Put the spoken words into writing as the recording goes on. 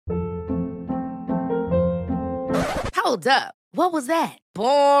Hold up. What was that?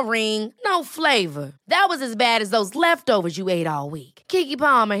 Boring. No flavor. That was as bad as those leftovers you ate all week. Keke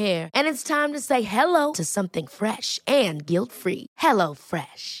Palmer here, and it's time to say hello to something fresh and guilt-free. Hello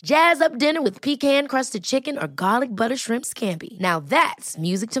Fresh. Jazz up dinner with pecan-crusted chicken or garlic butter shrimp scampi. Now that's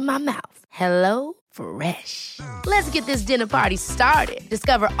music to my mouth. Hello Fresh. Let's get this dinner party started.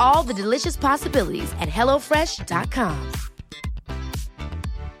 Discover all the delicious possibilities at hellofresh.com.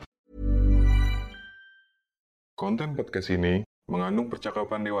 Konten podcast ini mengandung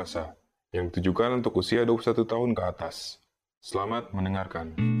percakapan dewasa yang ditujukan untuk usia 21 tahun ke atas. Selamat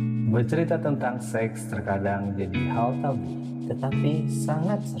mendengarkan. Bercerita tentang seks terkadang jadi hal tabu, tetapi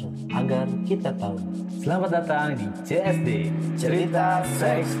sangat seru agar kita tahu. Selamat datang di CSD, Cerita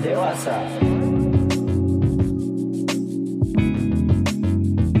Seks Dewasa.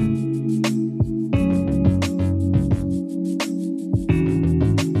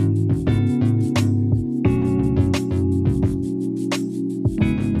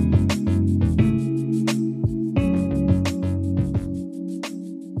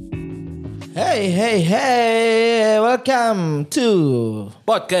 Hey, welcome to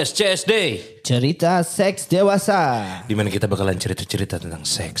Podcast CSD, Cerita Seks Dewasa. di mana kita bakalan cerita-cerita tentang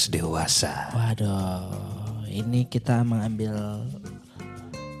seks dewasa. Waduh, ini kita mengambil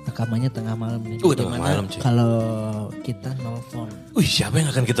rekamannya tengah malam nih. Tengah malam, cuy. Kalau kita nelfon, Siapa yang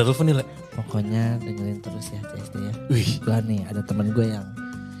akan kita telepon nih, Le? pokoknya dengerin terus ya CSD ya. Wih, Gua nih ada teman gue yang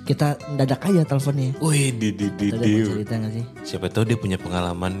kita mendadak aja teleponnya. Atau dia mau cerita gak sih? Siapa tahu dia punya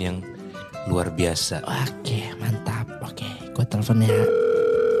pengalaman yang luar biasa. Oke, mantap. Oke, gue telepon ya.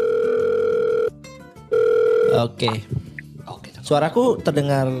 Oke. Suaraku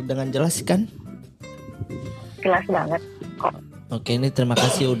terdengar dengan jelas kan? Jelas banget kok. Oke, ini terima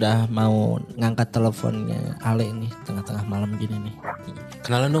kasih udah mau ngangkat teleponnya Ale ini tengah-tengah malam gini nih.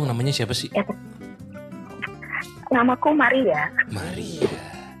 Kenalan dong, namanya siapa sih? Namaku Maria. Maria.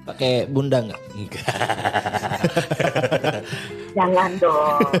 Pakai bunda nggak? Enggak. Jangan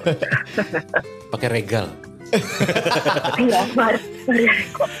dong. Pakai regal. Iya, Maria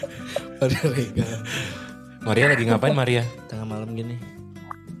kok. Pakai regal. Maria lagi ngapain, Maria? Tengah malam gini.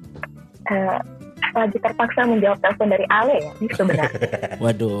 Lagi terpaksa menjawab telepon dari Ale ya, ini sebenarnya.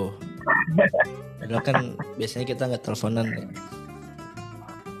 Waduh. Padahal kan biasanya kita nggak teleponan ya.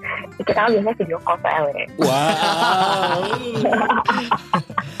 Kita biasanya video call ke Ale. Wow.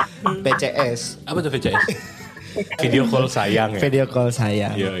 PCS. Apa tuh VCS? Video call sayang ya? Video call saya.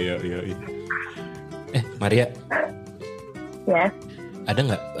 Iya. Maria, Yes. ada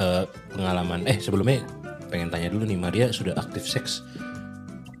nggak pengalaman? Sebelumnya pengen tanya dulu nih, Maria sudah aktif seks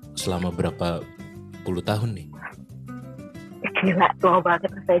selama berapa puluh tahun nih? Gila, tua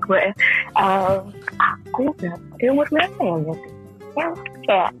banget saya gue. Aku dari umur berapa ya? Yang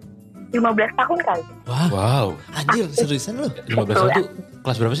kayak 15 tahun kali. Wow. Anjir, seriusan lu? 15 tahun tuh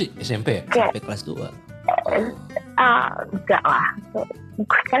kelas berapa sih? SMP ya? Sampai kelas 2. Enggak lah.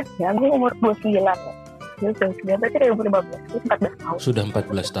 Kan ya, gue umur 29 ya. Jadi 29 berarti dari umur 15. Itu 14 tahun. Sudah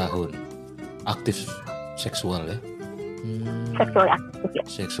 14 tahun. Aktif seksual ya? Seksual aktif ya.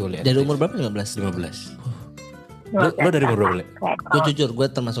 Seksual ya. Dari umur berapa? 15? 15. Lo dari umur berapa, Le? Gue jujur, gue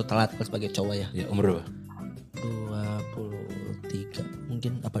termasuk telat sebagai cowok ya. Ya, umur berapa? 23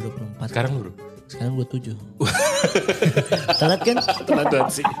 mungkin, apa 24. Sekarang lu bro? Sekarang 27. Telat kan? Telat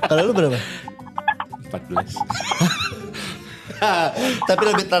banget sih. Kalau lu berapa? 14. Tapi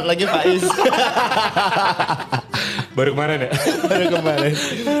lebih telat lagi Faiz. Baru kemarin ya? Baru kemarin.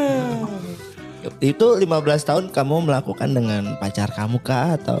 Itu 15 tahun kamu melakukan dengan pacar kamu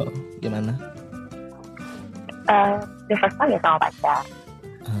kah atau gimana? The first time ya sama pacar.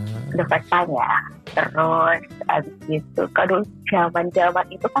 The first time ya. Terus abis itu kalau zaman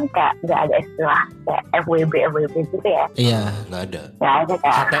itu kan kayak nggak ada istilah kayak FWB gitu ya. Iya. Nggak ada. Nggak ada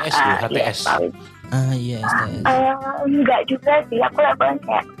kan. HTS dulu, HTS. Iya STS. Enggak juga sih. Aku levelnya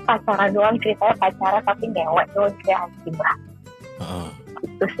kayak pacaran doang, ceritanya pacaran tapi ngewek doang kayak anjing lah.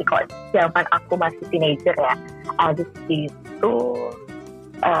 Itu sih kok zaman aku masih teenager ya. Abis itu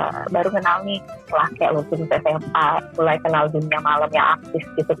baru kenal nih setelah kayak lulus SMA, mulai kenal dunia malam yang aktif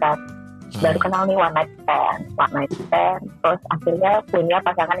gitu kan. Baru kenal nih one night stand, terus akhirnya punya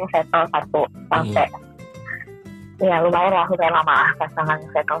pasangan yang settle satu sampai ya lumayan lah, lumayan lama pasangan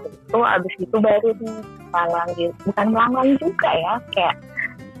yang settle itu. Abis itu baru nih bukan melanggeng juga ya, kayak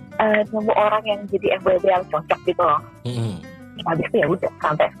nemu orang yang jadi FWB yang cocok gitu loh. Abis itu ya udah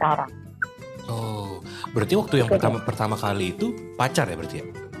sampai sekarang. Oh, berarti waktu yang pertama kali itu pacar ya berarti ya?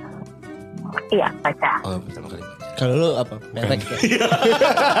 Iya, pacar. Oh, pertama kali pacar. Kalau lu apa? Perek ya?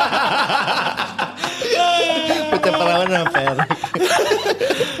 Pacar perawan apa perek?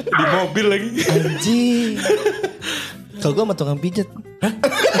 Di mobil lagi. Anjing. Kalau gue sama tukang pijat.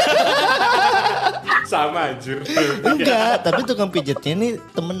 Sama anjir. Enggak, tapi tukang pijatnya ini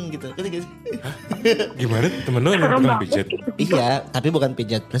temen gitu. Gimana temen lu yang tukang pijat? Iya, tapi bukan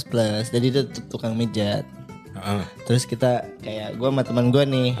pijat plus. Jadi itu tukang mijat. Terus kita kayak gue sama teman gue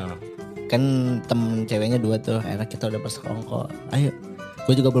nih. Kan temen ceweknya 2 tuh. Akhirnya kita udah bersekongkol. Ayo.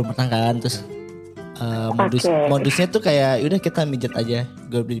 Gue juga belum pernah kan. Terus modusnya tuh kayak udah kita mijat aja.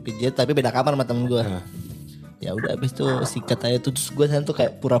 Gue beli pijat tapi beda kamar sama temen gue. Ya udah abis itu sikat aja tuh. Terus gue sana tuh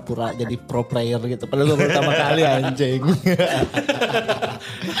kayak pura-pura jadi pro player gitu. Padahal gue pertama kali anjing.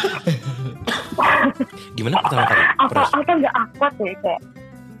 Gimana pertama kali? Apa gak awkward ya kayak?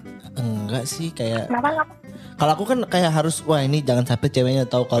 Enggak sih kayak. Kenapa? Kalau aku kan kayak harus wah ini jangan sampai ceweknya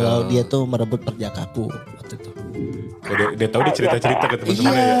tahu kalau dia tuh merebut perjakaku waktu itu. Dia tahu dia cerita-cerita ke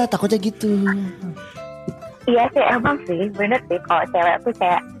teman-temannya ya. Iya takutnya gitu. Iya sih emang sih bener sih kalau cewek tuh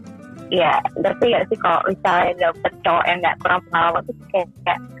kayak ya ngerti gak sih kalau misalnya dapet cowok yang gak kurang pengalaman tuh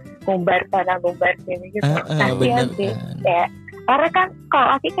kayak ngumbar sana ngumbar sini gitu. Kasian sih kayak karena kan kalau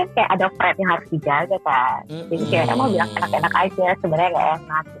laki kan kayak ada friend yang harus dijaga kan. Jadi kayak emang bilang enak-enak aja sebenarnya gak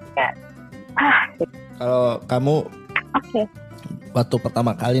enak gitu kan. Kalau kamu waktu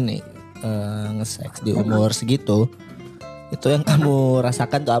pertama kali nih nge-seks di umur segitu, itu yang kamu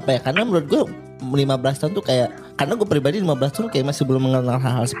rasakan tuh apa ya? Karena menurut gue 15 tahun tuh kayak, karena gue pribadi 15 tahun kayak masih belum mengenal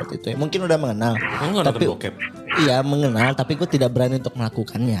hal-hal seperti itu ya. Mungkin udah mengenal, tapi iya mengenal, tapi gue tidak berani untuk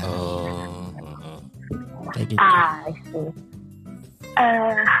melakukannya. Kayak gitu.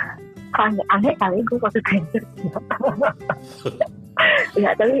 Kalau aneh kali gue waktu Tinder.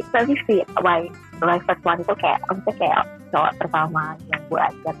 Ya tapi sih my first one tuh kayak maksudnya kayak cowok pertama yang gue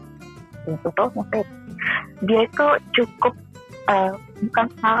ajak itu tuh maksudnya dia itu cukup bukan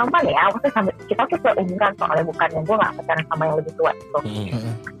pengalaman ya, maksudnya sampai kita tuh seumuran soalnya bukan yang gue nggak pacaran sama yang lebih tua gitu.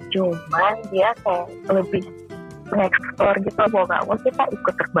 Cuman dia kayak lebih nge-explore gitu, mau nggak mau kita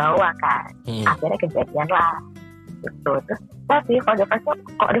ikut terbawa kan. Akhirnya kejadian lah gitu. Terus tapi kalau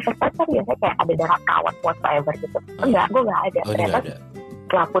di first pacar biasanya kayak ada darah kawat whatsoever gitu. Enggak, gue nggak ada. Ternyata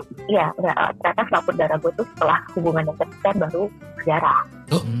selaput, ternyata selaput darah gue tuh setelah hubungan yang ketiga baru berdarah.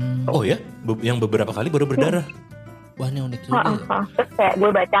 Oh ya? Yang beberapa kali baru berdarah? Wah ini unik juga ya. Terus kayak gue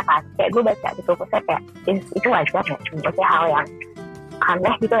baca gitu, maksudnya kayak itu wajar ya, maksudnya hal yang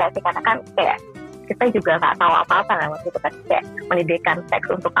aneh gitu ya sih, karena kan kayak kita juga nggak tahu apa-apa lah waktu itu kan, kayak pendidikan seks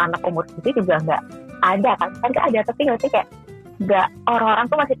untuk anak umur segitu juga nggak ada kan nggak ada, tapi nggak sih kayak nggak, orang-orang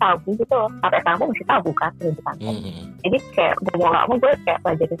tuh masih tabu gitu, sampai sekarang pun masih tabu kan pendidikan seks. Jadi kayak mau nggak mau gue kayak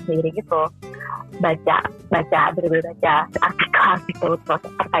pelajarin sendiri gitu, baca artikel gitu terus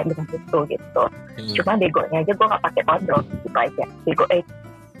terkait dengan itu gitu. Cuma begonya aja gue nggak pakai kondom gitu aja, bego aja.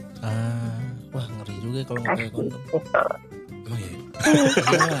 Wah ngeri juga kalau nggak pakai kondom. Gitu. Emang ya?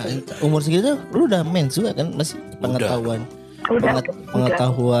 Umur segitu lu udah mens juga kan, masih pengetahuan.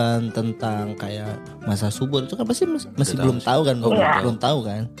 Pengetahuan tentang kayak masa subur itu kan pasti masih belum tahu kan, belum tahu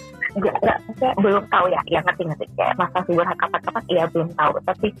kan? Enggak, belum tahu ya, ngerti kayak masa subur kapan-kapan, iya belum tahu.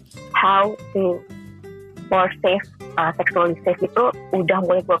 Tapi how to more safe, sexually safe itu udah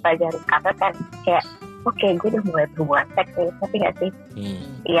mulai gue pelajarin, karena kan kayak oke, gue udah mulai berhubungan seks nih, tapi nggak sih?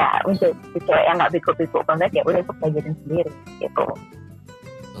 Iya, untuk cewek yang nggak bego-bego banget ya udah gue pelajarin sendiri gitu.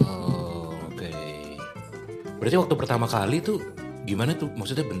 Oke. Berarti waktu pertama kali tuh gimana tuh?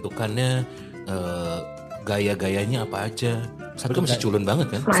 Maksudnya bentukannya, gaya-gayanya apa aja? Tapi kan masih culun banget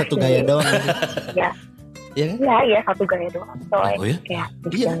kan? Satu gaya doang. Ya. Iya, satu gaya doang. Soalnya oh ya? Kayak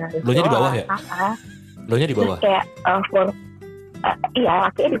lo nya di bawah ya? Lo nya di bawah? Kayak iya,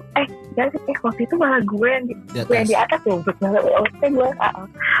 laki waktu itu malah gue yang di atas tuh, maksudnya gue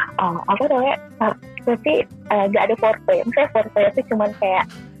apa namanya? Tapi gak ada foreplay. Misalnya foreplay itu cuman kayak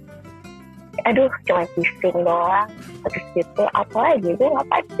cuma kissing doang, terus gitu apa lagi gue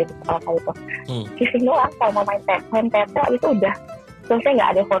ngapain gitu kalau itu kissing doang, kalau mau main tete itu udah, terusnya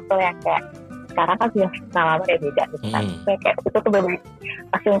nggak ada foto yang kayak sekarang kan sudah pengalaman ya beda gitu kan. Kayak itu tuh bener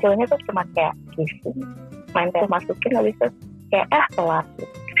pas munculnya tuh cuma kayak kissing, main tete masukin habis itu kayak kelar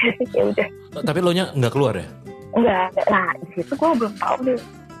gitu. Ya udah. Tapi lo nya nggak keluar ya? Enggak. Nah di situ gue belum tahu nih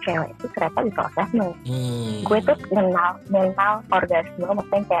cewek itu ternyata bisa orgasme. Gue tuh mengenal orgasme,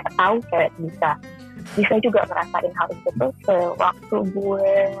 maksudnya kayak tahu cewek bisa juga ngerasain hal itu tuh sewaktu gue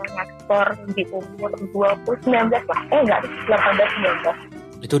ngekspor di umur 19 lah. Enggak,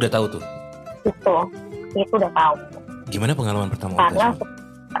 18-19. Itu udah tahu tuh? Itu udah tahu. Gimana pengalaman pertama karena orgasme?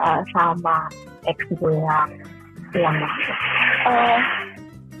 Sama ex gue yang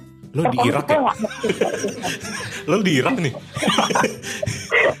lo di Irak ya? Lo di Irak nih?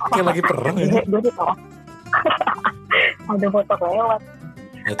 Kayak lagi perang ya? Gue di bawah. Ada motor lewat.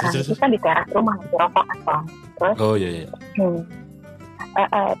 Terus kan di teras rumah masih rokok kan. Terus iya.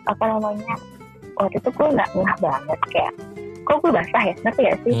 Apa namanya, waktu itu gue nggak ngeh banget kayak kok gue basah ya, ngerti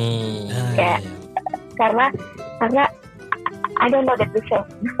ya sih? Kayak karena I don't know that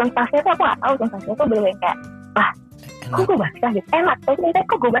sensasinya tuh aku nggak tahu, sensasinya tuh bener kayak wah kok gue basah gitu, enak tapi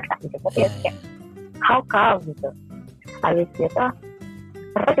kok gue basah gitu, tapi ya kayak how come gitu. Habis gitu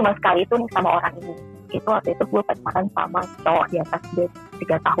ternyata cuma sekali itu nih sama orang ini. Itu waktu itu gue pacaran sama cowok di atas dia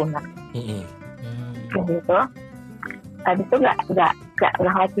 3 tahunan. Gitu. Habis itu nggak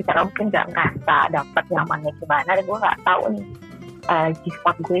lagi cara mungkin nggak ngerasa dapat nyamannya gimana, dan gue nggak tahu nih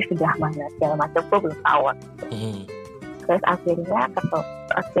G-spot gue sudah mana segala macam, gue belum tahu. Terus akhirnya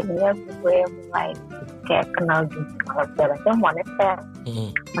gue mulai kayak kenal gitu kalau segala macam moneter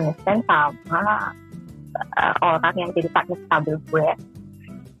sama orang yang jadi partner stabil gue.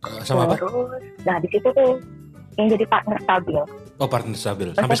 Sama apa? Terus, nah di situ tuh yang jadi partner stabil. Oh, partner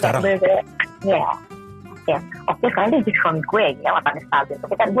stabil sampai sekarang? Ya, oke sekarang dia jadi suami gue ya, partner stabil.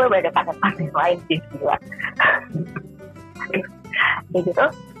 Tapi kan gue ada partner lain sih gila. Kayak gitu,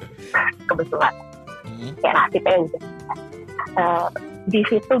 kebetulan. Kayak nasibnya udah. Di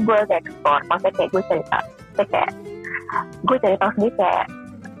situ gue udah explore, maksudnya kayak gue cerita sendiri kayak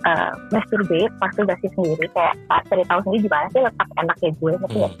masturbasi sendiri, kayak cari tahu sendiri gimana sih letak enaknya gue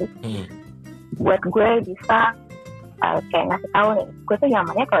gitu ya sih. Buat gue bisa kayak ngasih tahu nih, gue tuh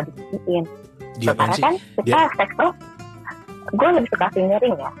nyamannya kalau digituin. Karena kan kita seks tuh gue lebih suka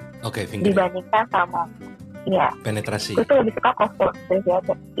fingering ya. Oke, fingering. Dibandingkan sama penetrasi. Gue tuh lebih suka kosong.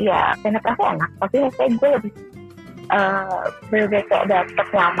 Iya, penetrasi enak, tapi kayak gue lebih bener kayak dapet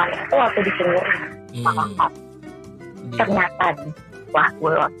nyaman itu waktu di fingering. Ternyata nih, wah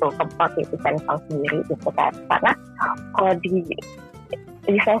gue waktu tempat itu cari tahu sendiri gitu kan, karena kalau di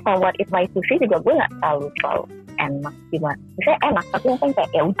saya somewhat it my sushi juga gue nggak terlalu enak gimana, misalnya enak tapi mungkin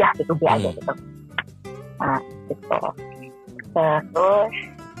kayak ya udah gitu biasa gitu. Nah gitu. Terus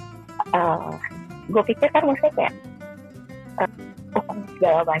gue pikir kan maksudnya kayak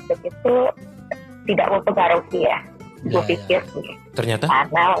segala macam itu tidak mempengaruhi ya. Gue pikir sih. Ternyata?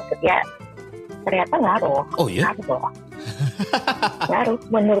 Karena maksudnya ternyata ngaruh. Oh iya? Ngaruh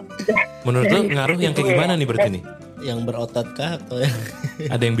menurut lo ngaruh yang kayak gimana nih berarti nih? Yang berotot kah atau yang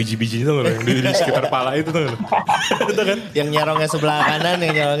ada yang biji-biji itu nggak, yang di sekitar pala itu tuh itu kan? Yang nyarongnya sebelah kanan,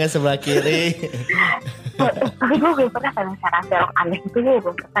 yang nyarongnya sebelah kiri. Tapi gue belum pernah kan cara serong aneh itu, gue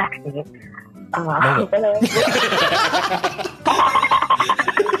belum pernah sih.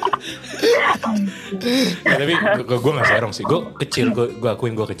 Tapi gue nggak serong sih, gue kecil, gue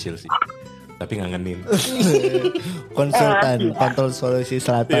akuin gue kecil sih. Tapi ngangenin. Konsultan Kontrol Solusi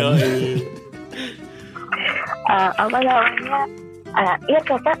Selatan. Apa namanya? Iya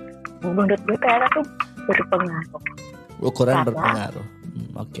ternyata menurut gue ternyata tuh berpengaruh. Ukuran berpengaruh.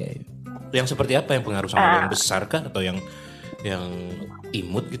 Oke. Yang seperti apa yang pengaruh, sama yang besar kah atau yang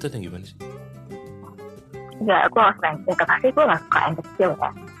imut gitu atau gimana sih? Enggak, gue gak suka yang kekasih, gue gak suka yang kecil ya.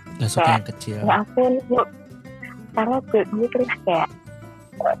 Gak suka yang kecil? Ya ampun, karena gue terus kayak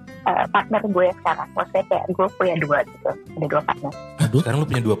partner gue sekarang, maksudnya kayak gue punya 2 gitu, ada 2 partner. Aduh, sekarang lu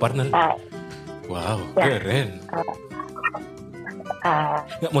punya 2 partner? Wow, keren.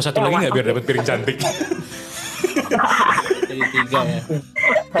 Nggak, mau satu lagi nggak biar dapat piring cantik? Jadi 3 ya.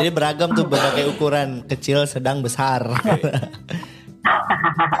 Jadi beragam tuh berbagai ukuran, kecil, sedang, besar.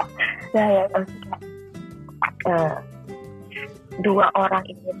 Ya maksudnya 2 orang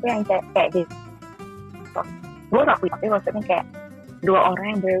ini tuh yang kayak gitu. Gue gak punya, tapi maksudnya kayak 2 orang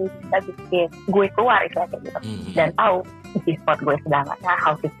yang baru bisa bikin gue keluar istilahnya gitu. Dan tahu di spot gue sedang mana,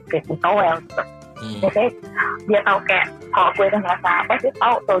 how to treat me so well gitu. Jadi dia tahu kayak kalau gue udah ngerasa apa, dia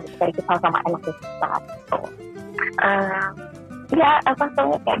tahu tuh dari kita sama enak itu banget gitu. Ya apa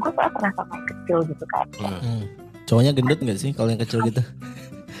soalnya kayak gue pernah sama yang kecil gitu kan. Cowoknya gendut nggak sih kalau yang kecil gitu?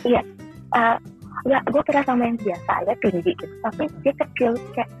 Iya, nggak, gue pernah sama yang biasa aja tinggi gitu, tapi dia kecil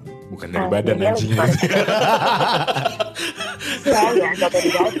kayak. Bukan dari badan anjing. Ya nggak dari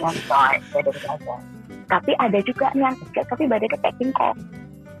badan, nggak dari badan. Tapi ada juga yang kecil tapi badannya kayak kingkong.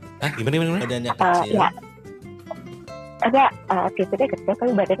 Ah gimana? Badannya kecil. Ya. Ada titiknya kecil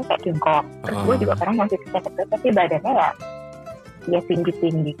tapi badannya kayak kingkong. Terus gue juga pernah yang titiknya kecil tapi badannya ya tinggi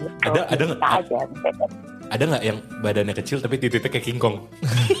gitu. Ada nggak? Ada nggak yang badannya kecil tapi titiknya kayak kingkong?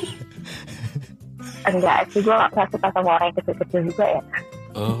 Enggak sih, gue gak suka sama orang yang kecil-kecil juga ya.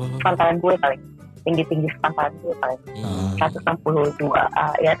 Pantalan gue paling tinggi pantalan gue paling 162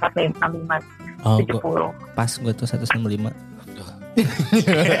 ya 165 70. Pas gue tuh 165.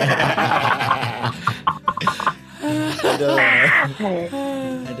 Aduh.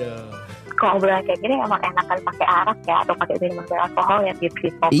 kalau obrolan kayak gini emang enakan pakai arak ya atau pakai minuman beralkohol ya di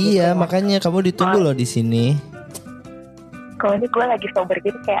kopi. Iya, makanya kamu ditunggu loh di sini. Kalau ini gue lagi sober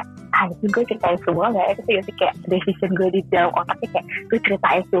gitu kayak anjing gue ceritain semua gak ya, gitu ya sih kayak decision gue di dalam otaknya kayak gue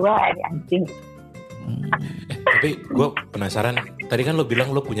ceritain semua anjing. Tapi gue penasaran, tadi kan lo bilang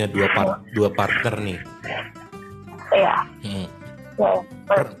lo punya dua partner nih. Iya. Ya,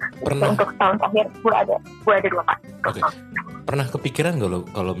 Pernah untuk tahun terakhir gue ada 2 partner. Okay. Pernah kepikiran gak lo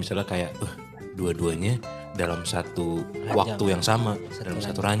kalau misalnya kayak dua-duanya dalam satu ranjang. Waktu yang sama, dalam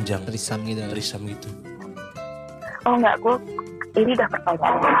satu ranjang, Trisam gitu. Oh enggak, gue ini udah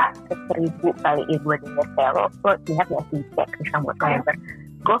pertanyaan 1000 kali gue denger kayak lo ingat gak sih kayak Trisam buat November.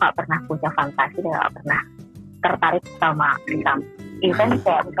 Gue gak pernah punya fantasi dan gak pernah tertarik sama Trisam. Even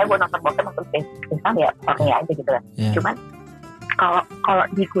kayak misalnya gue nonton bokep nonton Trisam ya orangnya aja gitu kan. Cuman kalau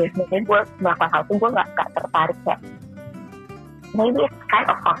di gue sendiri gue melakukan hal itu gue gak tertarik kayak maybe it's kind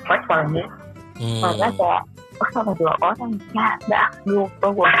of awkward for me. Karena kayak sama 2 orang ya gue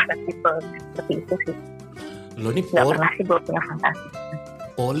bukan tipe seperti itu sih. Lo nih gak pernah sih gue punya fantasi.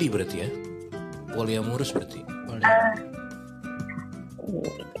 Poli berarti ya? Poliamorous berarti?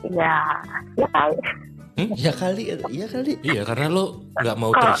 Ya kali. Iya karena lo nggak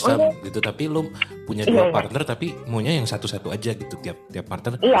mau trisam gitu, tapi lo punya 2 partner tapi maunya yang satu-satu aja gitu, tiap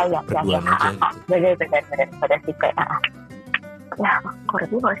partner berduaan aja gitu. Bener pada sih kayak ya kalau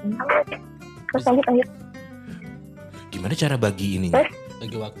gue gak sih terus lanjut. Gimana cara bagi ini?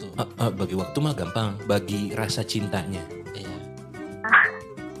 Bagi waktu. Bagi waktu mah gampang, bagi rasa cintanya. Iya.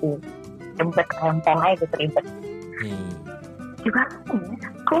 Ribet aja gitu ribet. Juga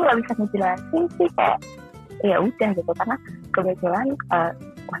aku nggak bisa ngejelasin sih kayak ya udah gitu karena kebetulan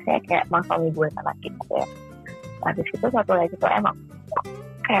maksudnya kayak suami gue sama kita ya. Habis itu satu lagi tuh emang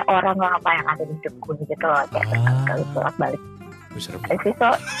kayak orang lama yang ada di hidup gue gitu loh kayak sekali bolak-balik. Habis itu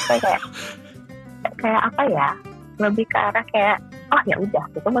kayak apa ya? Lebih ke arah kayak oh ya udah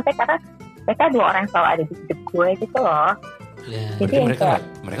gitu maksudnya karena mereka 2 orang yang selalu ada di hidup gue gitu loh. Jadi mereka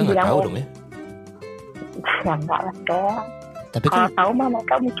nggak tahu dong ya? Ya enggak lah kayak. Tapi kalau kan tahu mah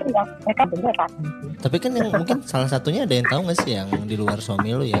mereka mungkin ya mereka bener kan. Tapi kan yang mungkin salah satunya ada yang tahu nggak sih yang di luar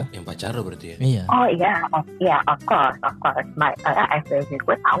suami lo ya? Yang pacar lo berarti ya? Iya. Oh iya, of course. FWB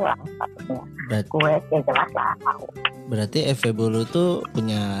gue tahu lah statusnya. Gue ya jelas lah tahu. Berarti FWB lo tuh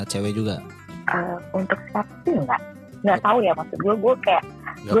punya cewek juga? Untuk status sih nggak tahu ya maksud gue kayak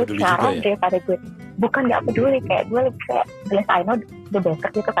gue sekarang ya? Daripada gue bukan nggak peduli kayak gue lebih kayak I know the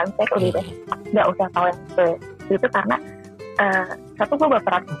better gitu kan saya udah nggak usah tahu yang itu karena satu gue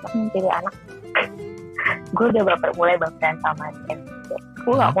baperan banget menjadi anak. Gue udah mulai baperan sama dia.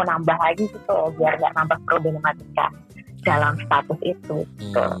 Gue nggak mau nambah lagi gitu biar nggak nambah problematika dalam status itu.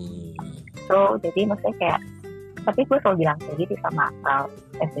 So jadi maksudnya kayak tapi gue selalu bilang kayak gitu sama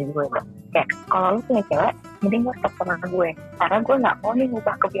istri gue tuh kayak kalau lu punya cewek mending gue stop sama gue karena gue nggak mau nih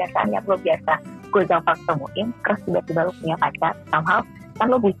ngubah kebiasaan yang gue biasa gue gampang temuin terus tiba-tiba lu punya pacar somehow kan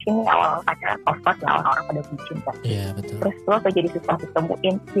lo bucin nih awal pacaran of course lah orang-orang pada bucin kan betul. Terus lo tuh jadi susah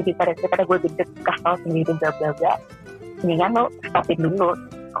ditemuin jadi daripada gue gede kasih sendiri bla bla bla mendingan lo stopin dulu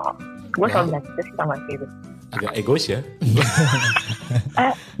gue selalu bilang gitu sih sama gitu. Agak egois ya?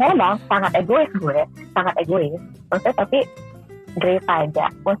 Memang sangat egois maksudnya tapi daripada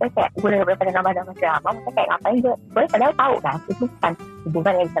maksudnya kayak gue udah pengen nambah selama maksudnya kayak ngapain gue padahal tahu kan itu bukan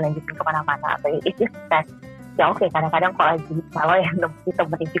hubungan yang bisa lanjutin kemana-mana atau itu kan ya oke kadang-kadang kalau lagi kalau yang bisa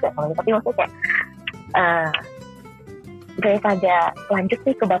penting juga sama tapi maksudnya kayak daripada lanjut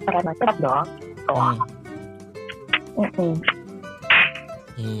nih kebakaran macam dong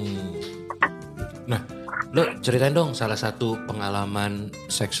Nah lo ceritain dong salah satu pengalaman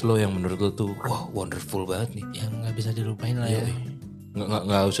seks lo yang menurut lo tuh wah wonderful banget nih yang nggak bisa dilupain lah ya.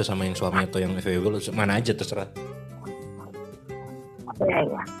 Nggak usah sama yang suami atau yang FWB lo mana aja terserah.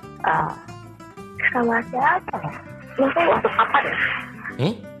 Iya sama siapa ya? Maksudnya untuk apa deh?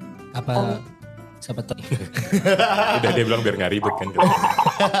 Apa siapa tuh? Udah dia bilang biar nggak ribet kan.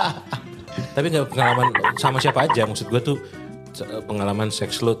 Tapi nggak pengalaman sama siapa aja maksud gue tuh pengalaman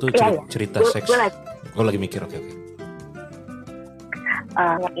seks lo tuh cerita seks. Gue lagi mikir oke.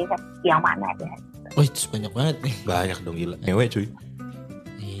 Yang mana ya? Oh itu banyak banget nih. Banyak dong gila. Ngewe cuy.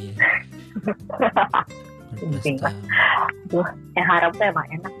 Iya. Yang harap tuh emang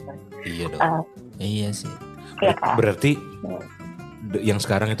enak kan? Iya dong. Iya sih. Berarti yang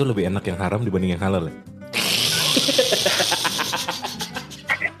sekarang itu lebih enak yang haram dibanding yang halal ya?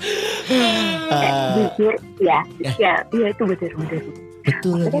 Jujur ya itu betul.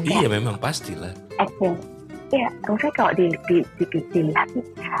 Betul. Iya memang pastilah. Ya, maksudnya kalau dilihat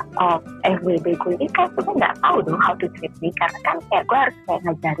FWB gue ini kan gue nggak tahu dong how to treat me karena kan kayak gue harus kayak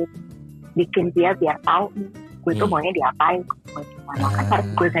ngajarin bikin dia biar tahu gue tuh maunya diapain, mau gimana. Kan harus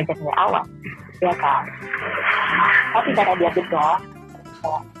gue ngajak dari awal, ya kan. Tapi karena dia gedor,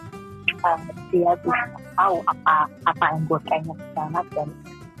 dia bisa tahu apa yang gue pengen banget dan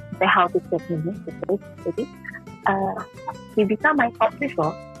how to take me gitu. Jadi he become my top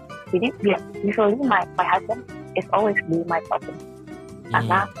loh. Jadi usually my husband is always be my top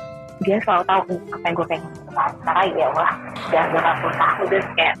karena dia selalu tahu apa yang gue pengen. Karena ya wah udah berapa tahun udah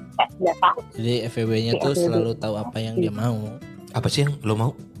kayak udah tahu. Jadi FWB-nya tuh selalu tahu apa yang dia mau. Apa sih yang lo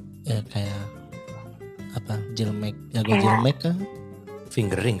mau? Ya kayak apa, jilmek, jago jilmek kan?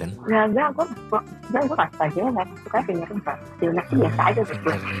 Fingering kan? Enggak, gue gak suka jilmek, suka fingering kan. Jilmek itu biasa aja gitu.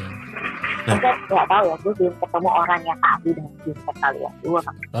 Mungkin gak tahu ya, gue belum ketemu orang yang ahli dengan jilmek kali ya.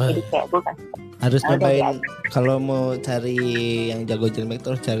 Jadi kayak gue kan harus nyobain. Kalau mau cari yang jago jilmek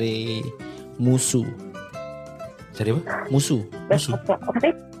terus cari musuh. Cari apa? Musuh.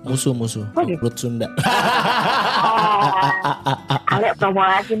 Perut Sunda. Ale promo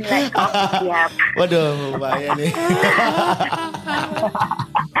lagi nih, siap. Waduh, bahaya nih.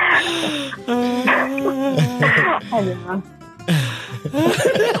 Aduh.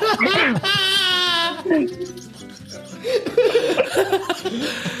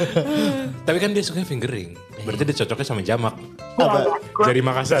 Tapi kan dia suka fingering. Berarti dia cocoknya sama jamak. Apa? Jari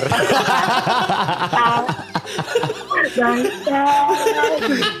Makassar.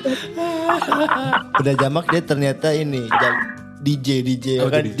 Udah jamak dia ternyata ini DJ Oh,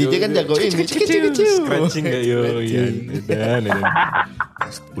 kan DJ kan jago ini scratching gak yo dan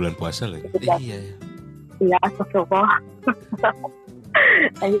bulan puasa lagi. Iya astagfirullah.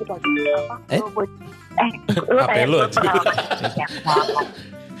 Lanjut lagi apa lo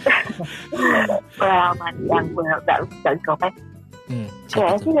pengalaman yang gue gak coba.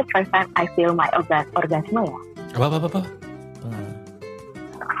 Kayaknya sih the first time I feel my orgasme ya. Apa?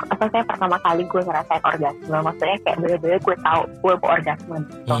 Apa saya pertama kali gue ngerasain orgasme, maksudnya kayak bener-bener gue tahu gue mau orgasme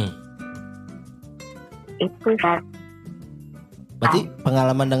gitu. Itu kan. Berarti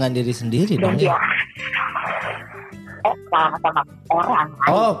pengalaman dengan diri sendiri dong ya? Pengalaman sama orang.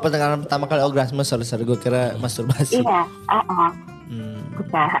 Oh, pengalaman pertama kali orgasme, sorry gue kira masturbasi. Iya,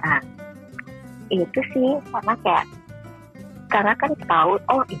 itu sih karena kan tahu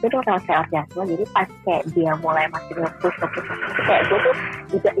itu udah selesai orgasme, jadi pas kayak dia mulai masih ngepush kayak gue tuh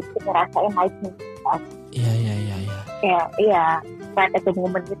juga ikut ngerasain naiknya. Iya right at the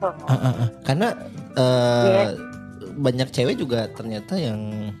moment gitu. Karena banyak cewek juga ternyata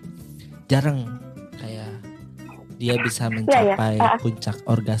yang jarang kayak dia bisa mencapai puncak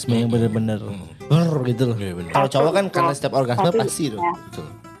orgasme yang benar-benar gitu loh. Kalau cowok kan karena setiap orgasme pasti loh.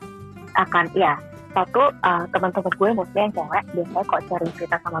 Akan satu teman-teman gue maksudnya yang cewek biasanya kok sharing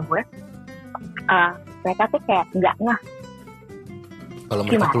cerita sama gue, mereka tuh kayak nggak ngeh kalau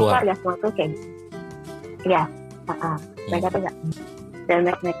mereka keluar orgasme tuh kayak mereka tuh nggak, dan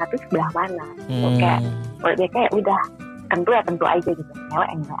mereka tuh sebelah mana kayak mereka kayak udah tentu aja gitu, cewek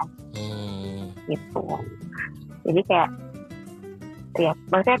enggak gitu. Jadi kayak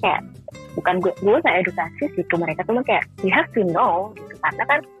maksudnya kayak bukan gue nggak edukasi sih ke mereka tuh kayak you have to know gitu, karena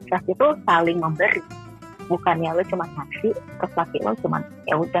kan seks itu saling memberi, bukannya lo cuma ngasih terus laki lo cuma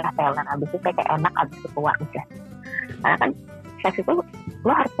ya udah teler abis itu kayak enak abis itu keluar udah. Karena kan seks itu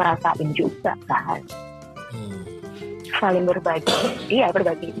lo harus merasain juga kan, saling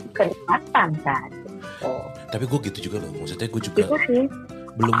berbagi kenikmatan kan. Tapi gue gitu juga loh, maksudnya gue juga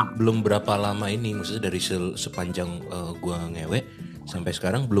belum berapa lama ini, maksudnya dari sepanjang gue ngewe sampai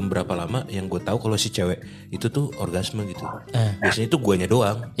sekarang belum berapa lama yang gue tahu kalau si cewek itu tuh orgasme gitu. Biasanya itu guanya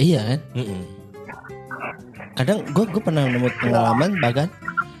doang. Iya kan? Kadang gue pernah nemu pengalaman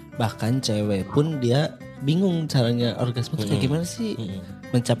bahkan cewek pun dia bingung caranya orgasme tuh kayak gimana sih,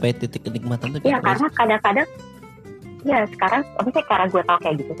 mencapai titik kenikmatan tuh. Iya karena kadang-kadang sekarang maksudnya karena gue tahu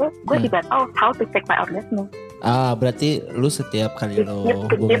kayak gitu tuh gue juga tahu how to check my orgasme. Berarti lu setiap kali lo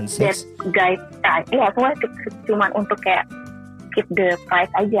hubungan seks guys, semua cuma untuk kayak keep the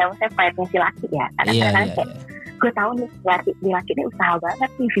price aja, maksudnya price-nya si laki ya. Karena kayak gue tahu nih laki ini usaha banget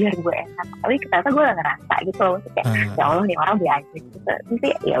nih biar gue enak, tapi ternyata gue gak ngerasa gitu loh, maksudnya kayak ya Allah nih orang biasa gitu. Nanti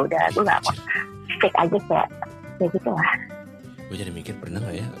ya udah gue gak mau stick aja kayak gitu lah. Gue jadi mikir pernah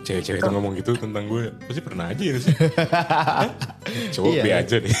gak ya cewek-cewek itu ngomong gitu tentang gue? Pasti pernah aja ya sih. Coba be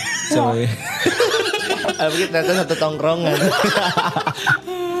aja nih. Coba ya. Mungkin ternyata satu tongkrongan.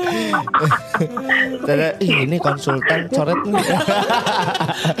 Ternyata ini konsultan coret nih.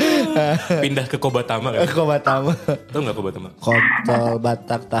 Pindah ke Kobatama kan? Kobatama. Tahu gak Kobatama? Kontol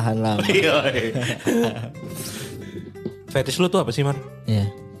Batak tahan lama. Fetish lu tuh apa sih Mar? Iya.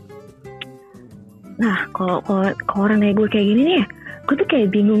 Nah kalau orang kayak gue kayak gini nih, gue tuh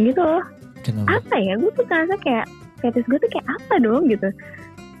kayak bingung gitu loh. Kenapa? Apa ya, gue tuh ngerasa kayak fetish gue tuh kayak apa dong gitu.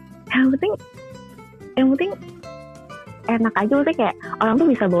 Yang penting enak aja, maksudnya kayak orang tuh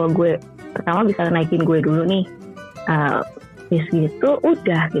bisa bawa gue, pertama bisa naikin gue dulu nih, terus gitu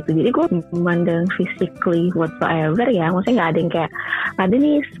udah gitu. Jadi gue memandang physically whatsoever ya, maksudnya nggak ada yang kayak ada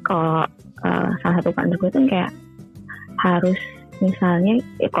nih kalau salah satu partner gue tuh kayak harus misalnya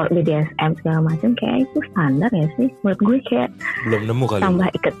kalau BDSM segala macam, kayak itu standar ya sih menurut gue, kayak belum nemu kali. Tambah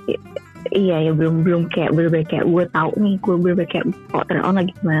ikat. Iya ya, belum kayak bener-bener kayak gue tahu nih, gue bener-bener kayak kok turn on lagi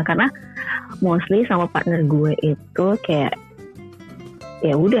gimana, karena mostly sama partner gue itu kayak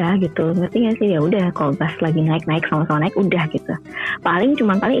ya udah gitu, ngerti gak sih, ya udah kalau pas lagi naik sama-sama naik udah gitu, paling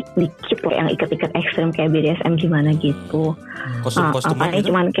dikit loh yang ikat-ikat ekstrim kayak BDSM gimana gitu. Kostum-kostuman paling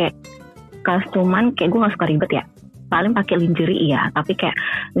gitu? cuman kayak kostuman, kayak gue gak suka ribet ya, paling pakai lingerie ya, tapi kayak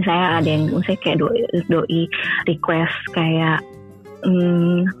misalnya ada yang misalnya kayak doi request kayak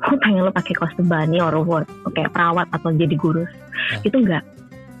aku pengen lo pakai kostum bunny or what, kayak perawat atau jadi guru, itu enggak.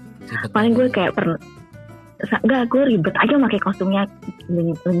 Paling gue kayak enggak, gue ribet aja pakai kostumnya.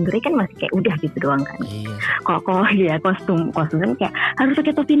 Lingerie kan masih kayak udah gitu doang kan. Kalau ya kostum kan kayak harus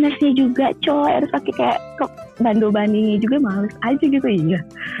pakai topi nurse-nya juga coy, harus pakai kayak bando bunny juga, males aja gitu. Iya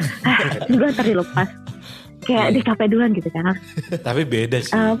juga ntar dilepas kayak udah capek duluan gitu kan. Tapi beda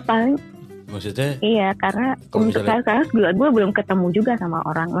sih paling maksudnya. Iya, karena untuk sekarang gue belum ketemu juga sama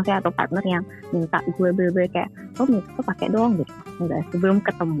orang, maksudnya atau partner yang minta gue bener-bener kayak minta pakai doang gitu. Enggak, belum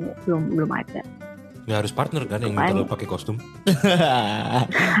ketemu, belum ada. Nggak harus partner kan yang minta lo pakai kostum.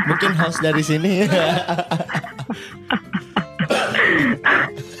 Mungkin host dari sini.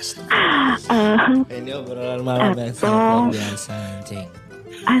 Ini obrolan malam yang sangat luar biasa, anjing.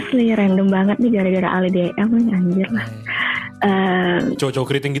 Asli random banget nih gara-gara Ali DM nih, anjir lah.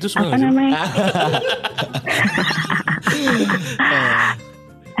 Cowok-cowok keriting gitu semua apa namanya?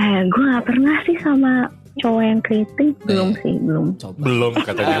 Gue gak pernah sih sama cowok yang keriting, belum. Belum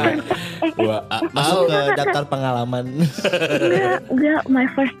katanya. Masuk ke daftar pengalaman. Enggak, my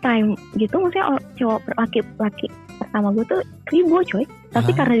first time gitu, maksudnya cowok laki pertama gue tuh kribo coy.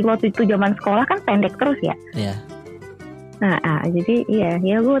 Tapi karena waktu itu zaman sekolah kan pendek terus ya. Iya. Nah, jadi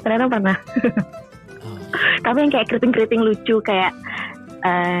iya gue ternyata pernah. Tapi yang kayak keriting-keriting lucu kayak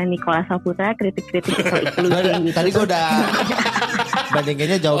Nicholas Saputra, kritik-kritik itu lucu. Tadi gue udah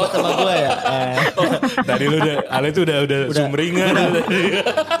bandingannya jauh banget sama gue ya. Tadi lu udah, Ale tuh udah sumringah.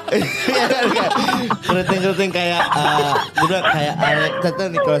 Keriting-keriting kayak udah kayak Ale kata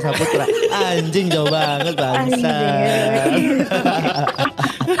Nicholas Saputra. Anjing jauh banget bangsa.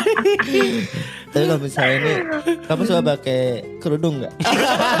 Tapi kalau misalnya ini, kamu suka pakai kerudung nggak?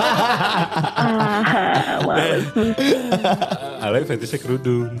 Ale fetishnya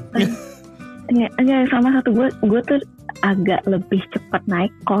kerudung. Enggak, sama satu gue tuh agak lebih cepat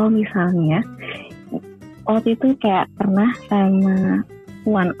naik kalau misalnya waktu itu kayak pernah sama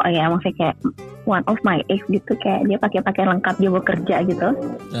maksudnya kayak one of my ex gitu, kayak dia pakai pakaian lengkap, dia mau kerja gitu.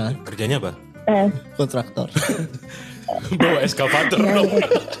 Nah, kerjanya apa? Kontraktor. Bawa eskavator dong.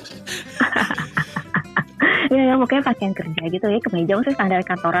 Ya pokoknya pakaian kerja gitu ya, kemeja maksudnya standar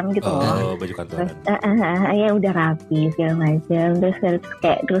kantoran gitu loh. Baju kantoran. Ya udah rapi segala macam, terus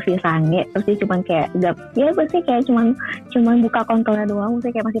dia sange, terus dia cuman kayak ya pasti kayak cuman buka kontolnya doang,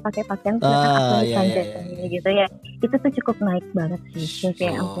 maksudnya kayak masih pakai pakaian gitu ya. Itu tuh cukup naik banget sih.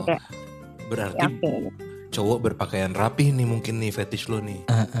 Kayak berarti cowok berpakaian rapi nih mungkin nih fetish lo nih.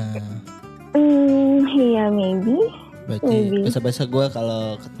 Iya maybe. Berarti biasa-biasa gue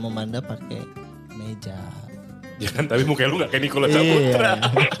kalau ketemu Manda pakai meja. Ya kan, tapi muka lu gak kayak Nicholas Saputra.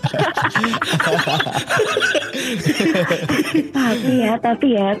 Tapi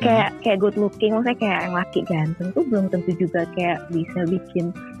ya kayak good looking, maksudnya kayak yang laki ganteng tuh belum tentu juga kayak bisa bikin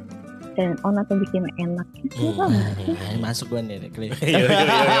turn on atau bikin enak gitu. Ini masuk gue nih. Iya.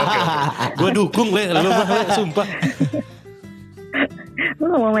 Gue dukung lu mah, sumpah. Lu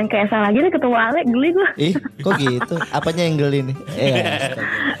gak mau main kayak salah lagi deh, ketemu Ale geli gue. Kok gitu? Apanya yang geli nih?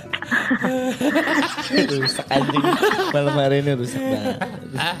 Rusak anjing. Malam hari ini rusak banget.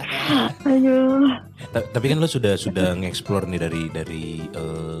 Aduh. Tapi kan lo sudah nge-explore nih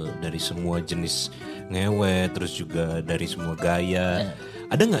dari semua jenis ngewe, terus juga dari semua gaya.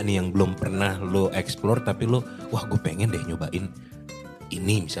 Ada nggak nih yang belum pernah lo explore tapi lo, wah gue pengen deh nyobain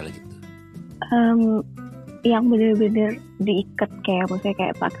ini misalnya gitu? Yang bener-bener diikat kayak maksudnya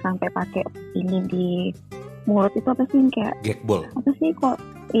kayak sampai pakai ini di mulut itu apa sih, kayak gagball apa sih kok,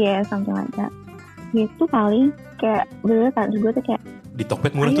 iya something like that. Itu paling kayak bener kan gue tuh kayak Di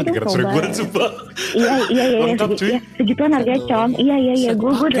Tokped murah tuh 300 ribuan sumpah. Iya. Lengkap cuy. Segituan harganya com. Iya. Gue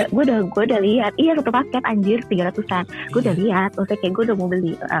udah lihat. Iya satu paket anjir 300-an. Gue udah lihat. Maksudnya kayak gue udah mau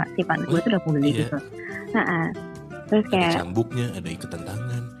beli. Si partner gue tuh udah mau beli gitu. Terus kayak. Ada cambuknya, ada ikatan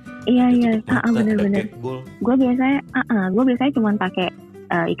tangan. Iya. Bener-bener. Gue biasanya cuma pakai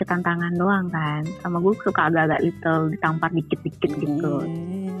ikatan tangan doang kan. Sama gue suka agak-agak little ditampar dikit-dikit gitu.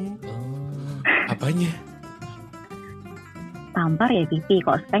 Apanya? Tampar ya pipi,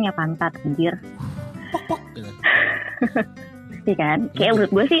 kok speng ya pantat anjir. Iya kan? Kayak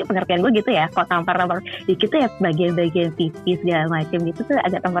menurut gue sih pengertian gue gitu ya. Kok tampar-tampar dikit tuh ya bagian-bagian pipi segala macam gitu tuh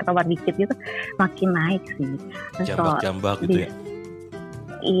agak tampar-tampar dikit gitu makin naik sih. Jambak-jambak gitu ya.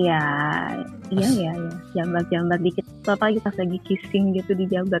 Iya, jambak dikit. Apalagi pas lagi kissing gitu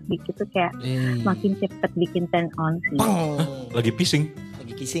dijambak dikit tuh kayak makin cepet bikin turn on sih. Lagi kissing.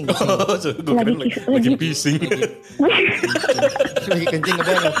 Lagi pising. Lagi kencing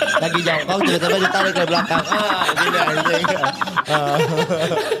kebayang. Lagi jongkok tiba-tiba ditarik ke belakang. Gini anjing.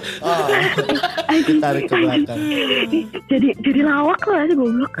 Ditarik ke belakang. Jadi lawak lah sih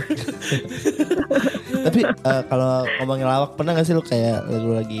goblok. Tapi kalau ngomongin lawak, pernah gak sih lu kayak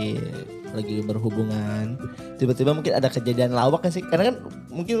lu lagi berhubungan tiba-tiba mungkin ada kejadian lawak gak sih? Karena kan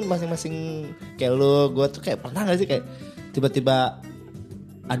mungkin masing-masing kayak lu, gue tuh kayak pernah gak sih kayak tiba-tiba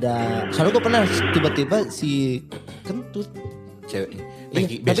ada, kalau gue pernah tiba-tiba si kentut cewek.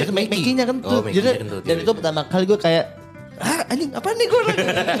 Biasanya Mekinya kentut. Jadi dan itu pertama kali gue kayak anjing apa nih gue?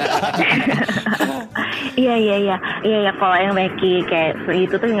 Iya kalau yang Becky kayak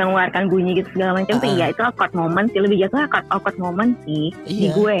itu tuh yang mengeluarkan bunyi gitu segala macam tuh iya itu awkward moment sih, lebih jatuh awkward moment sih di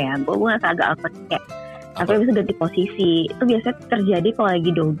gue ya. Gue ngerasa agak awkward kayak tapi bisa ganti posisi. Itu biasanya terjadi kalau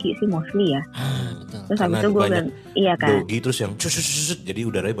lagi dogi sih mostly ya. Terus habis itu gue iya kan. Dogi terus yang jadi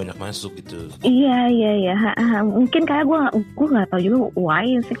udaranya banyak masuk gitu. Iya. Mungkin kayak gue nggak tahu juga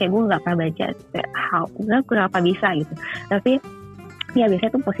why sih, kayak gue nggak pernah baca kenapa bisa gitu. Tapi ya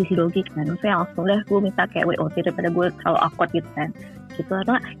biasanya tuh posisi dogi kan. Maksudnya langsung deh gue minta kayak WOT daripada gue terlalu awkward gitu kan. Gitu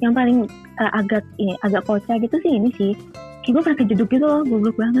atau yang paling agak kocak gitu sih ini sih. Kayak gue pernah kejeduk gitu loh,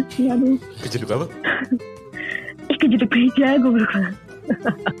 goblok banget sih, aduh. Kejeduk apa? Kejeduk meja, goblok banget.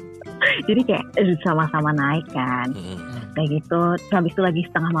 Jadi kayak sama-sama naik kan. Kayak gitu, terus habis itu lagi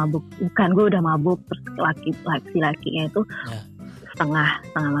setengah mabuk. Bukan, gue udah mabuk, terus laki-lakinya itu setengah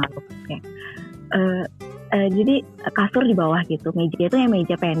mabuk. Kayak, jadi kasur di bawah gitu, meja itu yang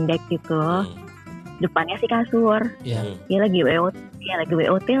meja pendek gitu. Depannya sih kasur. Dia lagi WOT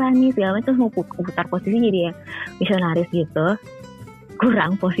lah nih segala macam, terus mau putar posisi jadi yang misionaris gitu.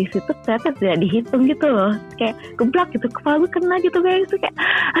 Kurang posisi tuh ternyata tidak dihitung gitu loh. Kayak geblak gitu, kepala gue kena gitu guys. Kayak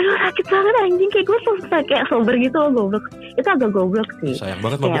aduh sakit banget anjing, kayak gue kayak sober gitu loh, goblok. Itu agak goblok sih. Sayang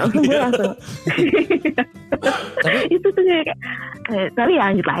banget kayak gue langsung itu tuh kayak tapi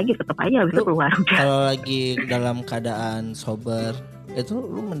ya lanjut lagi tetap aja habis itu keluar. Kalau lagi dalam keadaan sober itu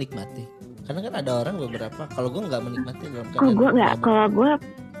lu menikmati. Karena kan ada orang beberapa, kalau gue nggak menikmati dalam keadaan. Kalau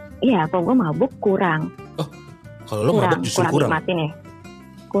gue mabuk kurang. Oh, kalau lo mabuk justru kurang.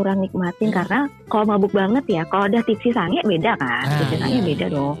 Kurang nikmatin karena kalau mabuk banget ya, kalau udah tipsi sange beda kan, tipsi sange beda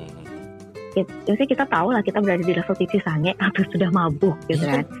dong. Biasanya kita tahu lah kita berada di level tipsi sange atau sudah mabuk gitu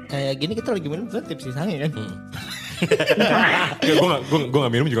kan. Kayak gini kita lagi minum kan tipsi sange kan. Gue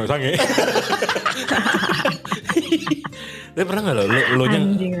gak minum juga sange. Tapi pernah gak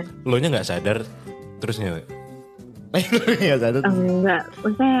lo nya gak sadar terus ngewe? Gak sadar? Enggak,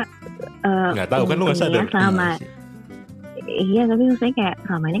 maksudnya gak tahu kan lo gak sadar? Sama iya, tapi maksudnya kayak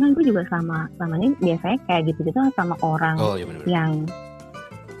selama ini kan gue juga selama ini biasanya kayak gitu-gitu sama orang yang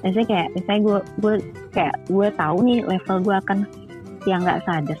misalnya gue tahu nih level gue akan yang nggak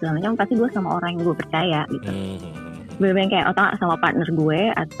sadar segala macam, pasti gue sama orang yang gue percaya gitu. Bener-bener kayak atau sama partner gue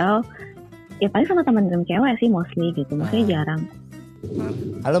atau ya paling sama teman-teman cewek sih mostly gitu, maksudnya jarang.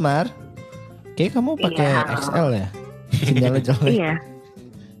 Halo Mar, kayak kamu pakai XL ya? Sinyalnya jelek.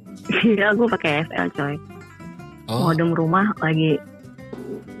 Iya, gue pakai XL coy. Modem rumah lagi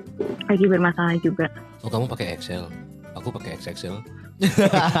bermasalah juga. Oh, kamu pakai XL, aku pakai XXL.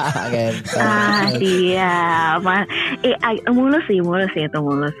 Iya, mulus sih itu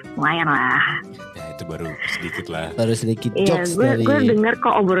mulus, lumayan lah. Ya itu baru sedikit lah. Baru sedikit jokes dari. Gue denger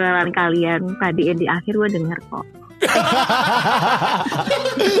kok obrolan kalian tadi di akhir, gue denger kok.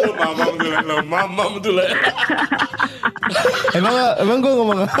 Mamam tuh lah. Emang gue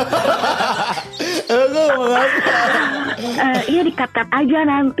ngomong apa? Iya dikat-kat aja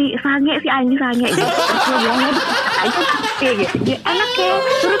nanti. Sange sih anjing sange gitu. Gue bilangnya dikat aja gitu. Enak ya,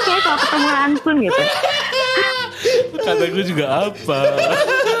 terus kayak kalau ketemu langsung gitu. Kata gue juga apa?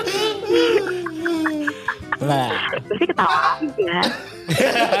 Pasti ketawa aja.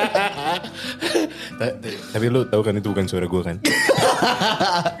 Tapi lu tahu kan itu bukan suara gue kan?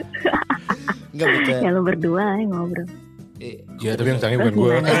 Enggak betul. Ya lu berdua ngobrol. Ya tapi yang sange bukan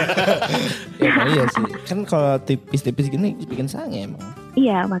gue. Ya iya sih. Kan kalau tipis-tipis gini bikin sange emang.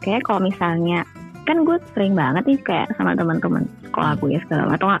 Iya, makanya kalau misalnya kan gue sering banget nih kayak sama teman-teman sekolah gue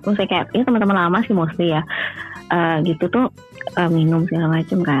segala atau nggak, misalnya kayak ya teman-teman lama sih mostly ya, gitu tuh minum segala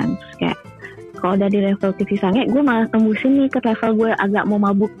macem kan. Terus kayak kalau udah di level tipis sange, gue malah tembusin nih ke level gue agak mau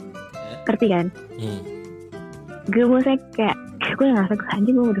mabuk, ngerti kan? Gue maksudnya kayak gue ngerasa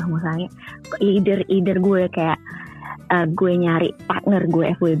anjing gue udah mau sange. Either gue kayak gue nyari partner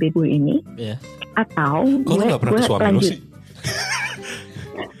gue FWB gue ini, atau gue lanjut.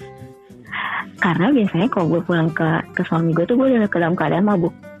 Karena biasanya kalau gue pulang ke suami gue tuh gue udah ke dalam keadaan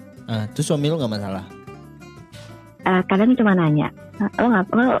mabuk. Terus suami lu gak masalah? Kadang cuma nanya,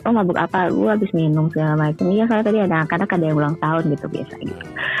 lo mabuk apa? Gue habis minum segala macam. Iya soalnya tadi kadang ada yang ulang tahun gitu biasa gitu.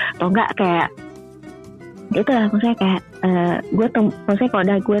 Atau enggak kayak itu lah, maksudnya kayak maksudnya kalau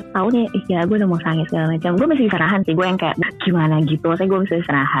udah gue tahu nih, ya gue udah mau sange segala macam, gue masih serahan sih, gue yang kayak gimana gitu, maksudnya gue masih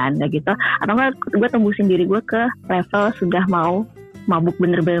serahan udah gitu. Atau enggak gue tembusin diri gue ke level sudah mau mabuk,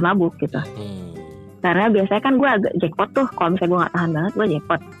 bener-bener mabuk gitu. Karena biasanya kan gue agak jackpot tuh, kalau misalnya gue gak tahan banget gue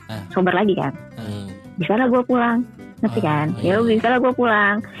jackpot, sober lagi kan. Bisa lah gue pulang, ngerti kan? Ya bisa lah gue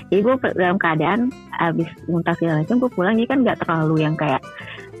pulang. Jadi gue dalam keadaan abis muntah segala macam gue pulang, jadi kan gak terlalu yang kayak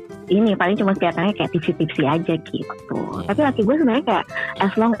ini, paling cuma kelihatannya kayak tipsi-tipsi aja gitu. Tapi laki gue sebenarnya kayak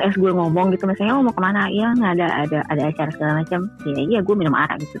as long as gue ngomong gitu, misalnya mau kemana, ya nggak ada acara segala macam, ya iya gue minum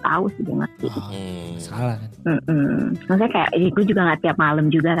arak gitu, tahu sih dia ngerti. Salah kan? Maksudnya kayak gue juga nggak tiap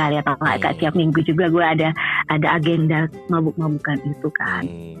malam juga kali, atau nggak tiap minggu juga gue ada agenda mabuk-mabukan itu kan.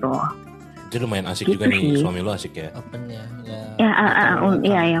 Tuh. Jadi lumayan asik gitu juga nih, sih. suami lo asik ya? Open ya?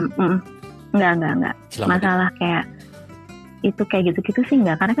 Iya. Enggak. Masalah kayak itu kayak gitu-gitu sih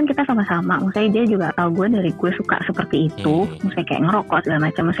enggak, karena kan kita sama-sama, maksudnya dia juga tahu gue dari gue suka seperti itu, maksudnya kayak ngerokok segala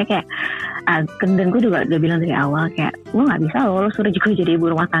macam, maksudnya kayak dan gue juga udah bilang dari awal kayak gue nggak bisa lo suruh juga jadi ibu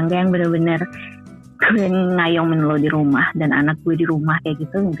rumah tangga yang bener-bener gue ngayongin lo di rumah dan anak gue di rumah kayak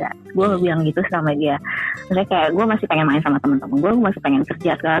gitu, enggak. Gue bilang gitu sama dia, maksudnya kayak gue masih pengen main sama teman-teman gue masih pengen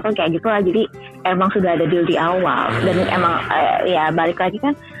kerja segala tuh kayak gitu lah. Jadi emang sudah ada deal di awal, dan emang ya balik lagi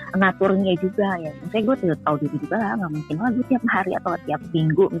kan ngaturnya juga ya, maksudnya gue tidak tahu diri juga lah, nggak mungkin lah gue tiap hari atau tiap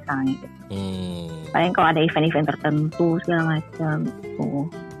minggu misalnya gitu. Paling kalau ada event-event tertentu segala macam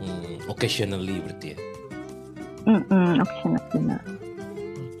tuh. Occasionally berarti ya? Occasionally.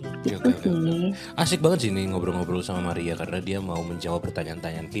 Gitu sih. Asik banget sih nih ngobrol-ngobrol sama Maria, karena dia mau menjawab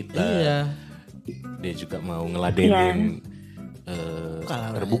pertanyaan-pertanyaan kita. Iya. Dia juga mau ngeladenin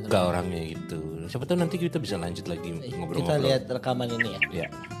terbuka orangnya gitu. Siapa tahu nanti kita bisa lanjut lagi ngobrol-ngobrol. Kita lihat rekaman ini ya. Ya.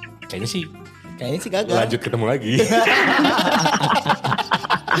 Kayaknya sih gagal. Lanjut ketemu lagi.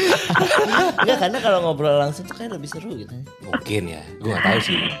 Enggak, karena kalau ngobrol langsung tuh kayak lebih seru gitu. Mungkin ya, gue gak tahu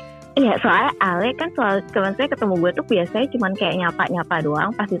sih. Iya, soalnya Ale kan saya ketemu gue tuh biasanya cuman kayak nyapa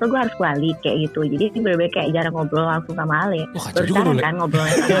doang. Pas itu gue harus balik kayak gitu. Jadi bener-bener kayak jarang ngobrol langsung sama Ale. Kacau juga kan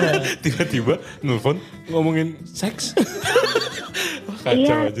ngobrolnya. Tiba-tiba nelfon ngomongin seks.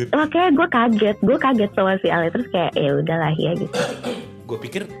 Iya, makanya gue kaget sama si Ale, terus kayak ya udahlah ya gitu. Gue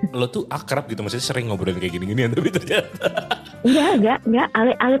pikir lo tuh akrab gitu, maksudnya sering ngobrolin kayak gini-ginian, tapi ternyata Enggak.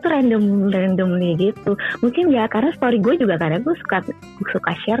 Ale tuh randomly gitu. Mungkin ya karena story gue juga kadang gue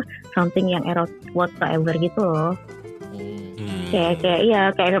suka share something yang erotic whatsoever gitu loh.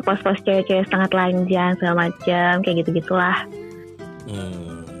 Kayak post-post cewek-cewek setengah telanjang segala macam kayak gitu-gitulah.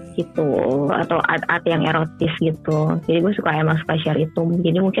 Gitu, atau art yang erotis gitu. Jadi gue emang suka share itu.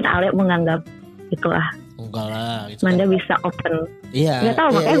 Jadi mungkin Ale menganggap itulah. Enggak lah gitu. Manda kan bisa open. Iya. Enggak tahu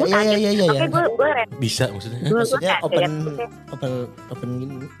makanya gue kaget. Iya. Gue bisa maksudnya. Maksudnya open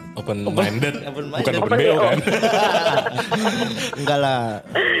gini. Open minded. Bukan open BO kan. Enggak lah.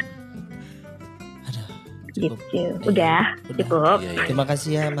 Gitu. Udah. Cukup. Iya. Terima kasih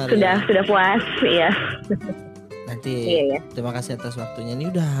ya Maria. Sudah puas ya. Nanti iya. Terima kasih atas waktunya.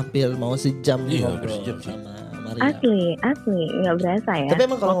 Ini udah hampir mau sejam ngobrol sama Maria. Asli nggak berasa ya. Tapi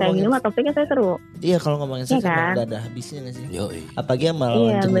emang kalau kayak gini mah topiknya saya seru. Iya, kalau ngomongin seks kan? nggak ada habisnya nggak sih? Yoi. Apalagi yang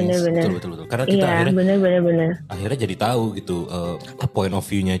malah bener. Betul. Karena kita akhirnya jadi tahu gitu point of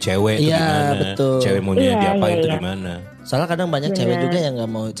view-nya cewek itu gimana. Betul. Cewek maunya diapain itu gimana. Soalnya kadang banyak cewek juga yang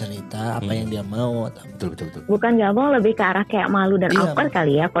nggak mau cerita apa yang dia mau. Betul. Bukan nggak mau, lebih ke arah kayak malu dan awkward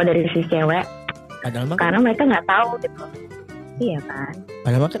kali ya kalau dari si cewek. Karena mereka nggak tahu gitu. Iya kan.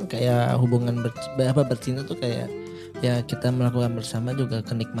 Padahal kan kayak hubungan bercinta tuh kayak ya kita melakukan bersama juga,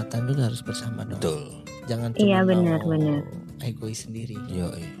 kenikmatan juga harus bersama dong. Betul. Jangan cuma benar. egois sendiri.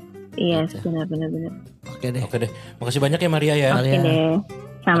 Yoi. Iya, benar. Oke. Oke deh. Makasih banyak ya Maria ya. Oke deh.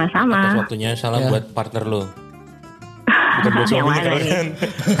 Sama-sama. Atas waktunya, salam buat partner lo. Bukan buat suaminya kan.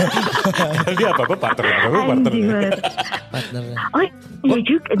 Dia apa-apa partner. Partner. Oh, iya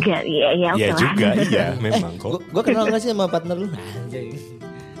juga enggak. Iya, oke lah. Juga, iya memang kok. Gue kenal gak sih sama partner lu?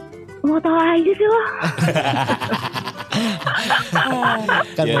 Mau tahu aja sih lo.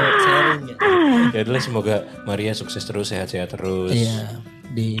 Kan sharing ya. Ya adalah semoga Maria sukses terus, sehat-sehat terus. Iya.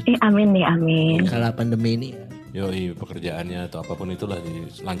 Amin nih, amin. Kala pandemi ini ya. Yoi, pekerjaannya atau apapun itulah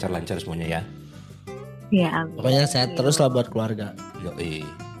lancar-lancar semuanya ya. Iya. Pokoknya sehat terus lah buat keluarga. Yoi.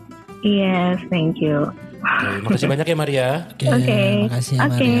 Yes, thank you. Oke, makasih banyak ya Maria. Oke. Makasih ya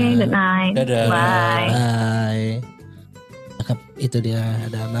Maria. Oke, good night. Dadah. Bye. Itu dia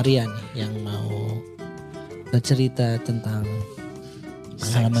ada Maria nih yang mau bercerita tentang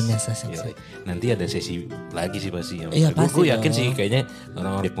pengalamannya seks. Nanti ada sesi lagi sih pasti. Iya, pasti. Gue yakin sih kayaknya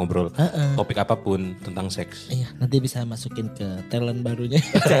orang ngobrol topik apapun tentang seks. Iya, nanti bisa masukin ke talent barunya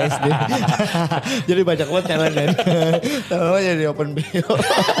CSD. Jadi banyak banget talent kan. Oh, jadi open bio.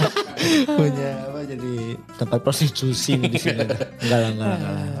 Punya apa jadi tempat prostitusi di sini. Enggak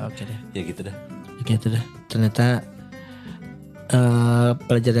lah. Oke deh. Ya gitu dah. Ternyata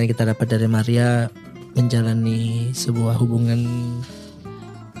pelajaran yang kita dapat dari Maria menjalani sebuah hubungan.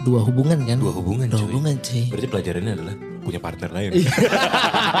 Dua hubungan cuy. Berarti pelajarannya adalah punya partner lain.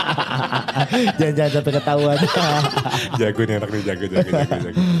 Jangan sampai ketahuan. Jago nih anak nih, jago.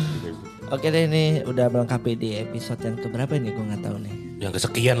 Oke deh, ini udah melengkapi di episode yang keberapa ini, gue nggak tahu nih. Yang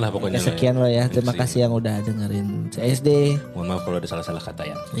kesekian lah pokoknya. Kesekian loh ya. Terima kasih yang udah dengerin CSD. Mohon maaf kalau ada salah-salah kata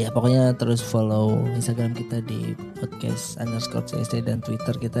ya. Ya pokoknya terus follow Instagram kita di podcast_CSD dan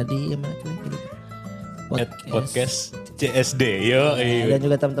Twitter kita di mana gitu. Podcast CSD yo. Dan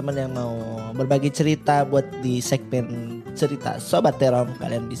juga teman-teman yang mau berbagi cerita buat di segmen cerita Sobat Terom,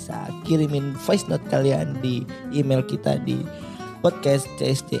 kalian bisa kirimin voice note kalian di email kita di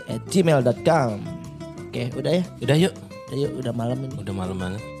podcastcsd@gmail.com. Oke, udah ya? Udah yuk, udah malam ini. Udah malam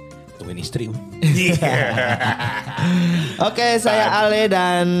banget. Tungguin istri. Oke, saya Ale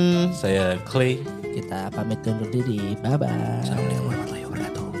dan saya Clay. Kita pamit undur diri. Bye-bye. Assalamualaikum warahmatullahi wabarakatuh.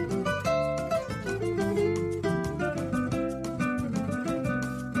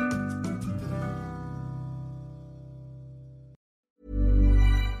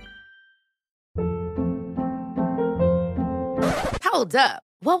 Hold up.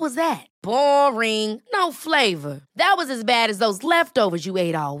 What was that? Boring. No flavor. That was as bad as those leftovers you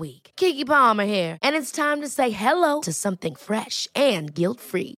ate all week. Keke Palmer here, and it's time to say hello to something fresh and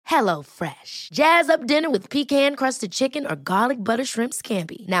guilt-free. Hello Fresh. Jazz up dinner with pecan-crusted chicken or garlic butter shrimp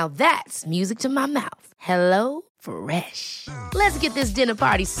scampi. Now that's music to my mouth. Hello Fresh. Let's get this dinner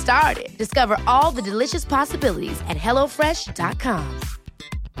party started. Discover all the delicious possibilities at HelloFresh.com.